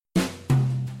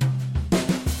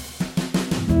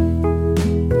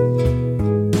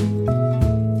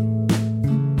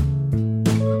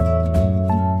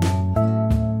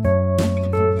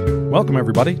Welcome,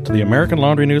 everybody, to the American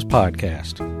Laundry News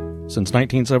Podcast. Since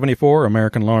 1974,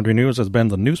 American Laundry News has been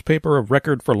the newspaper of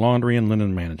record for laundry and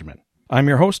linen management. I'm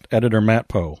your host, Editor Matt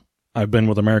Poe. I've been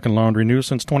with American Laundry News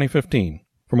since 2015.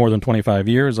 For more than 25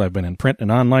 years, I've been in print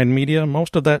and online media,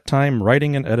 most of that time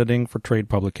writing and editing for trade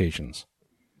publications.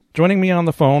 Joining me on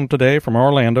the phone today from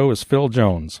Orlando is Phil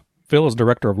Jones. Phil is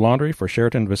Director of Laundry for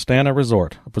Sheraton Vistana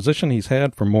Resort, a position he's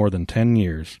had for more than 10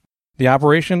 years. The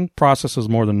operation processes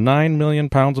more than 9 million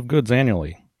pounds of goods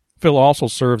annually. Phil also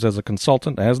serves as a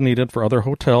consultant as needed for other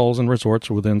hotels and resorts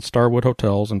within Starwood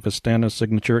Hotels and Vistana's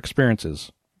signature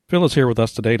experiences. Phil is here with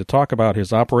us today to talk about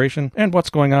his operation and what's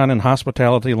going on in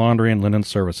hospitality, laundry, and linen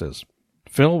services.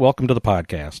 Phil, welcome to the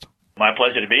podcast. My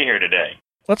pleasure to be here today.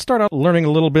 Let's start out learning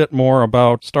a little bit more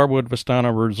about Starwood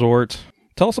Vistana Resort.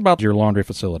 Tell us about your laundry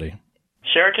facility.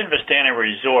 Sheraton Vistana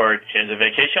Resort is a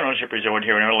vacation ownership resort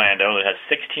here in Orlando that has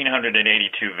 1,682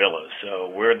 villas.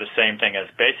 So we're the same thing as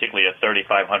basically a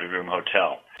 3,500-room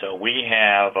hotel. So we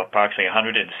have approximately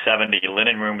 170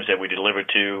 linen rooms that we deliver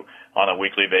to on a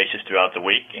weekly basis throughout the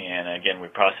week. And again,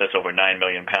 we process over 9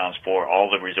 million pounds for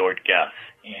all the resort guests.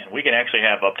 And we can actually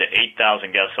have up to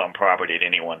 8,000 guests on property at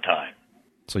any one time.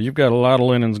 So you've got a lot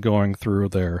of linens going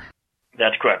through there.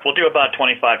 That's correct. We'll do about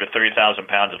 25 to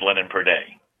 30,000 pounds of linen per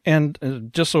day.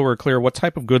 And just so we're clear, what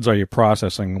type of goods are you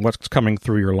processing? What's coming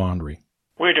through your laundry?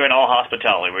 We're doing all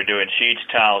hospitality. We're doing sheets,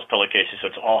 towels, pillowcases, so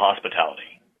it's all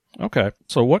hospitality. Okay.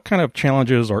 So what kind of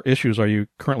challenges or issues are you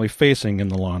currently facing in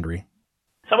the laundry?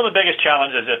 Some of the biggest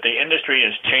challenges is that the industry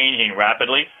is changing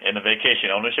rapidly in the vacation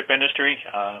ownership industry.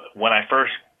 When I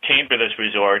first came to this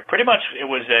resort, pretty much it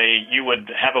was you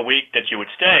would have a week that you would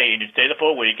stay, and you'd stay the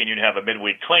full week, and you'd have a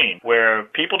midweek clean,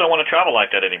 where people don't want to travel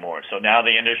like that anymore. So now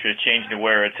the industry is changing to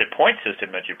where it's a point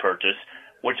system that you purchase,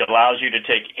 which allows you to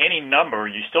take any number.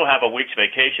 You still have a week's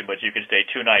vacation, but you can stay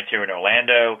 2 nights here in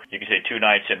Orlando, you can stay 2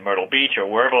 nights in Myrtle Beach, or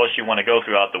wherever else you want to go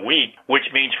throughout the week,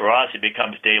 which means for us it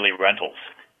becomes daily rentals.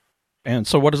 And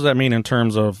so what does that mean in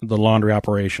terms of the laundry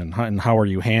operation, and how are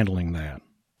you handling that?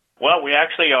 Well, we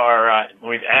actually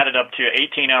we've added up to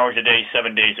 18 hours a day,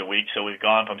 7 days a week, so we've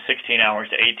gone from 16 hours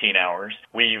to 18 hours.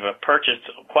 We've purchased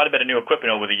quite a bit of new equipment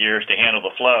over the years to handle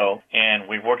the flow, and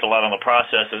we've worked a lot on the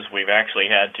processes. We've actually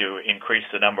had to increase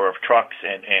the number of trucks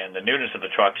and the newness of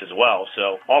the trucks as well.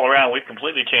 So all around, we've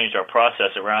completely changed our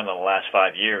process around in the last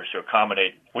 5 years to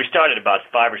accommodate. We started about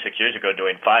 5 or 6 years ago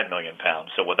doing 5 million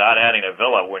pounds, so without adding a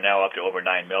villa, we're now up to over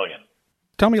 9 million.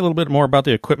 Tell me a little bit more about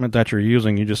the equipment that you're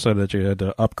using. You just said that you had to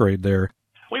upgrade there.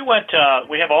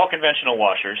 We have all conventional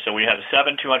washers, so we have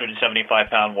 7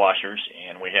 275-pound washers,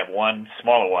 and we have one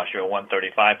smaller washer, a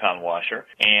 135-pound washer,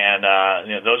 and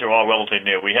those are all relatively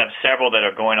new. We have several that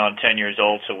are going on 10 years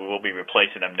old, so we will be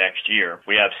replacing them next year.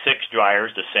 We have 6 dryers,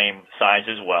 the same size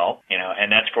as well, and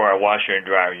that's for our washer and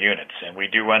dryer units, and we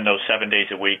do run those 7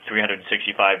 days a week,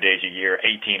 365 days a year,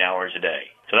 18 hours a day.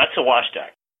 So that's the wash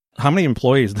stack. How many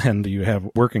employees, then, do you have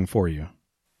working for you?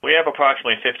 We have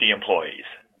approximately 50 employees.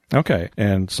 Okay,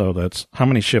 and so that's how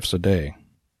many shifts a day?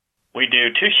 We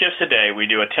do 2 shifts a day. We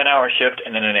do a 10-hour shift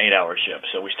and then an 8-hour shift.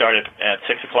 So we start at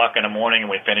 6 o'clock in the morning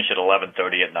and we finish at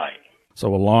 11:30 at night.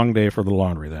 So a long day for the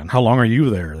laundry, then. How long are you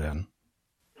there, then?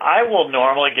 I will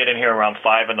normally get in here around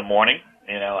 5 in the morning.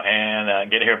 And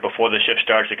get here before the shift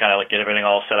starts to kind of get everything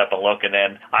all set up and look. And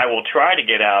then I will try to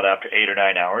get out after 8 or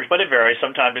 9 hours, but it varies.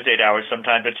 Sometimes it's 8 hours,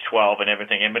 sometimes it's 12 and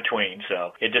everything in between.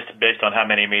 So it just based on how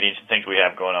many meetings and things we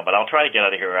have going on. But I'll try to get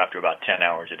out of here after about 10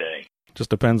 hours a day. Just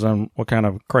depends on what kind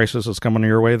of crisis is coming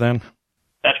your way then?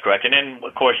 That's correct. And then,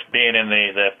 of course, being in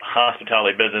the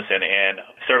hospitality business and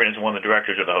serving as one of the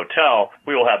directors of the hotel,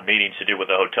 we will have meetings to do with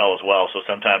the hotel as well. So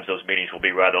sometimes those meetings will be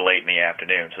rather late in the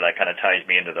afternoon. So that kind of ties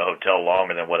me into the hotel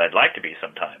longer than what I'd like to be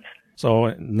sometimes.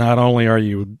 So not only are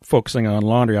you focusing on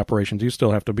laundry operations, you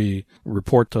still have to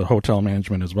report to hotel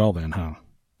management as well then, huh?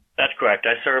 That's correct.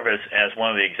 I serve as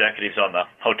one of the executives on the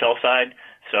hotel side.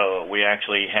 So we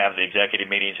actually have the executive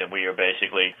meetings, and we are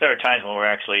there are times when we're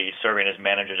actually serving as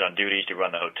managers on duties to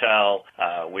run the hotel.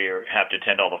 We have to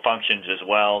attend all the functions as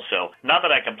well. So not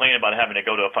that I complain about having to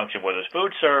go to a function where there's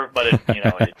food served, but it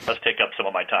does take up some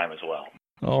of my time as well.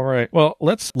 All right. Well,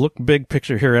 let's look big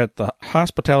picture here at the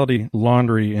hospitality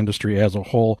laundry industry as a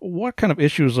whole. What kind of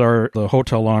issues are the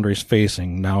hotel laundries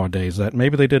facing nowadays that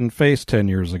maybe they didn't face 10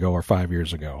 years ago or 5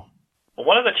 years ago?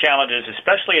 One of the challenges,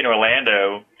 especially in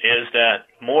Orlando, is that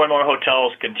more and more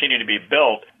hotels continue to be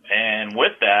built, and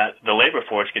with that, the labor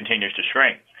force continues to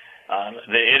shrink.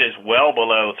 It is well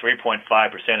below 3.5%.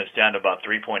 It's down to about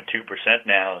 3.2%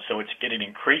 now, so it's getting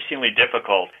increasingly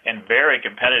difficult and very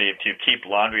competitive to keep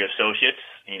laundry associates,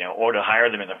 or to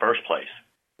hire them in the first place.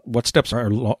 What steps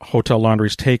are hotel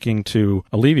laundries taking to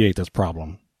alleviate this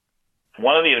problem?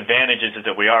 One of the advantages is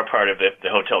that we are part of the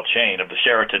hotel chain of the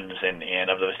Sheratons and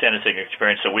of the Vistana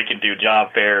experience, so we can do job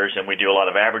fairs and we do a lot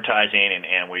of advertising,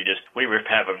 and we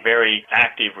have a very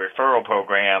active referral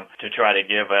program to try to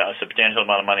give a substantial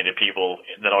amount of money to people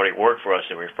that already work for us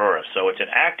and refer us. So it's an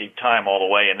active time all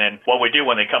the way. And then what we do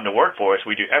when they come to work for us,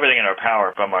 we do everything in our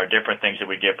power, from our different things that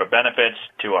we give for benefits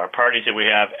to our parties that we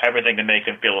have, everything to make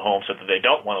them feel at home so that they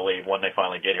don't want to leave when they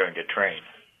finally get here and get trained.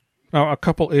 Now, a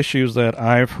couple issues that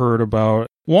I've heard about.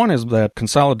 One is that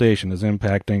consolidation is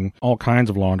impacting all kinds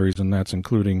of laundries, and that's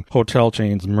including hotel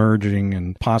chains merging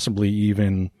and possibly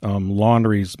even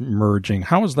laundries merging.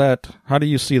 How do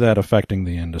you see that affecting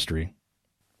the industry?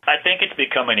 I think it's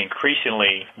becoming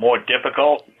increasingly more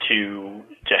difficult to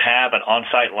have an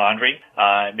on-site laundry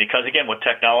because, again, with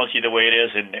technology the way it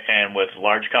is and with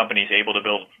large companies able to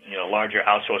build larger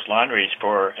outsourced laundries,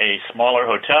 for a smaller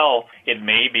hotel, it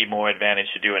may be more advantage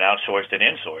to do an outsourced than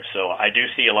insourced. So I do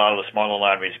see a lot of the smaller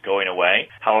laundries going away.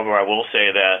 However, I will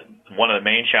say that one of the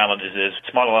main challenges is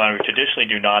smaller laundries traditionally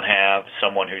do not have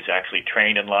someone who's actually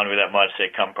trained in laundry that much. They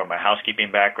come from a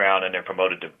housekeeping background and they're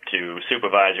promoted to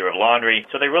supervisor of laundry.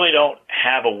 So they really don't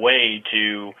have a way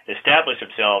to establish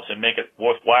themselves and make it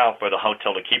worthwhile for the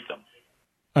hotel to keep them.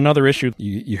 Another issue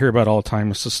you hear about all the time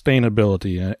is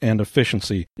sustainability and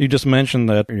efficiency. You just mentioned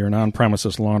that you're an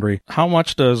on-premises laundry. How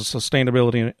much does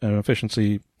sustainability and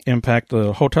efficiency impact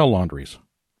the hotel laundries?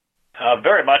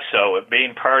 Very much so.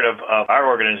 Being part of our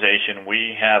organization,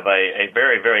 we have a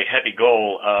very, very heavy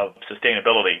goal of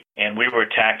sustainability, and we were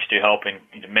taxed to help and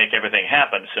to make everything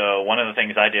happen. So one of the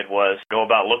things I did was go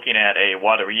about looking at a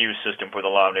water reuse system for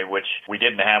the laundry, which we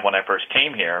didn't have when I first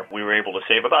came here. We were able to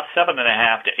save about 7.5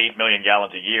 to 8 million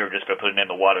gallons a year just by putting in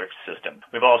the water system.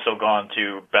 We've also gone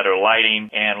to better lighting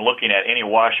and looking at any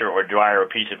washer or dryer or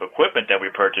piece of equipment that we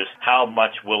purchase, how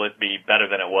much will it be better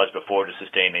than it was before to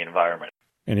sustain the environment.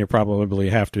 And you probably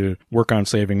have to work on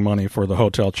saving money for the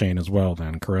hotel chain as well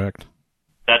then, correct?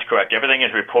 That's correct. Everything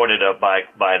is reported by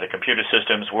the computer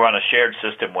systems. We're on a shared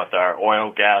system with our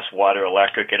oil, gas, water,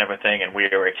 electric, and everything, and we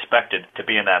are expected to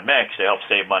be in that mix to help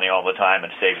save money all the time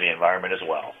and save the environment as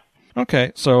well.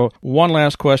 Okay, so one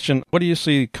last question. What do you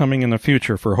see coming in the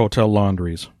future for hotel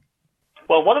laundries?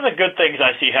 Well, one of the good things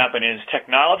I see happen is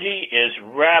technology is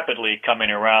rapidly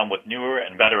coming around with newer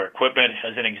and better equipment.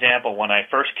 As an example, when I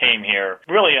first came here,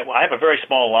 really, I have a very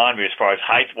small laundry as far as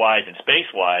height-wise and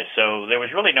space-wise, so there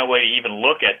was really no way to even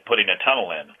look at putting a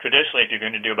tunnel in. Traditionally, if you're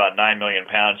going to do about 9 million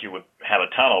pounds, you would have a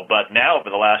tunnel, but now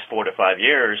over the last 4 to 5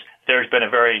 years, there's been a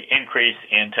very increase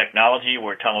in technology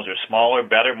where tunnels are smaller,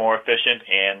 better, more efficient,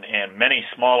 and many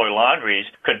smaller laundries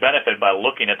could benefit by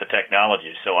looking at the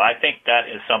technology. So I think that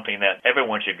is something that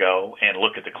everyone should go and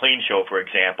look at the Clean Show, for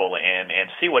example, and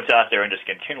see what's out there and just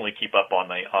continually keep up on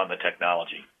the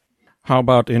technology. How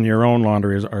about in your own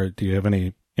laundries? Do you have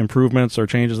any improvements or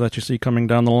changes that you see coming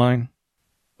down the line?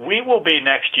 We will be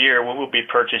next year. We will be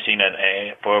purchasing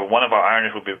for one of our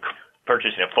ironers. We'll be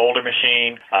purchasing a folder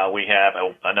machine. We have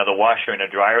another washer and a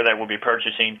dryer that we'll be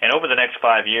purchasing. And over the next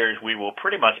 5 years, we will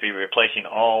pretty much be replacing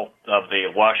all of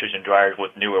the washers and dryers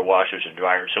with newer washers and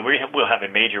dryers. So we'll have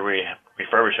a major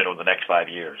refurbishment over the next 5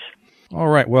 years. All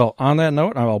right. Well, on that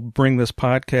note, I'll bring this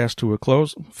podcast to a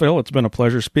close. Phil, it's been a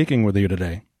pleasure speaking with you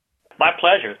today. My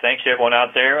pleasure. Thanks to everyone out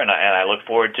there, and I look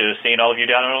forward to seeing all of you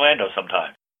down in Orlando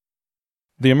sometime.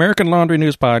 The American Laundry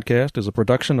News Podcast is a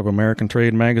production of American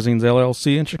Trade Magazines,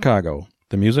 LLC in Chicago.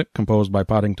 The music, composed by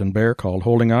Poddington Bear, called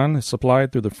Holding On, is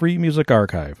supplied through the Free Music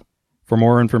Archive. For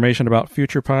more information about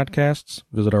future podcasts,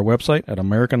 visit our website at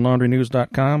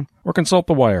AmericanLaundryNews.com or consult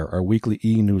The Wire, our weekly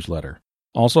e-newsletter.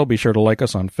 Also, be sure to like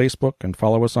us on Facebook and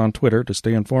follow us on Twitter to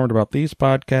stay informed about these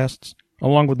podcasts,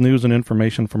 along with news and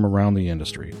information from around the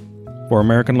industry. For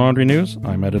American Laundry News,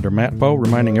 I'm editor Matt Poe,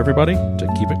 reminding everybody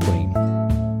to keep it clean.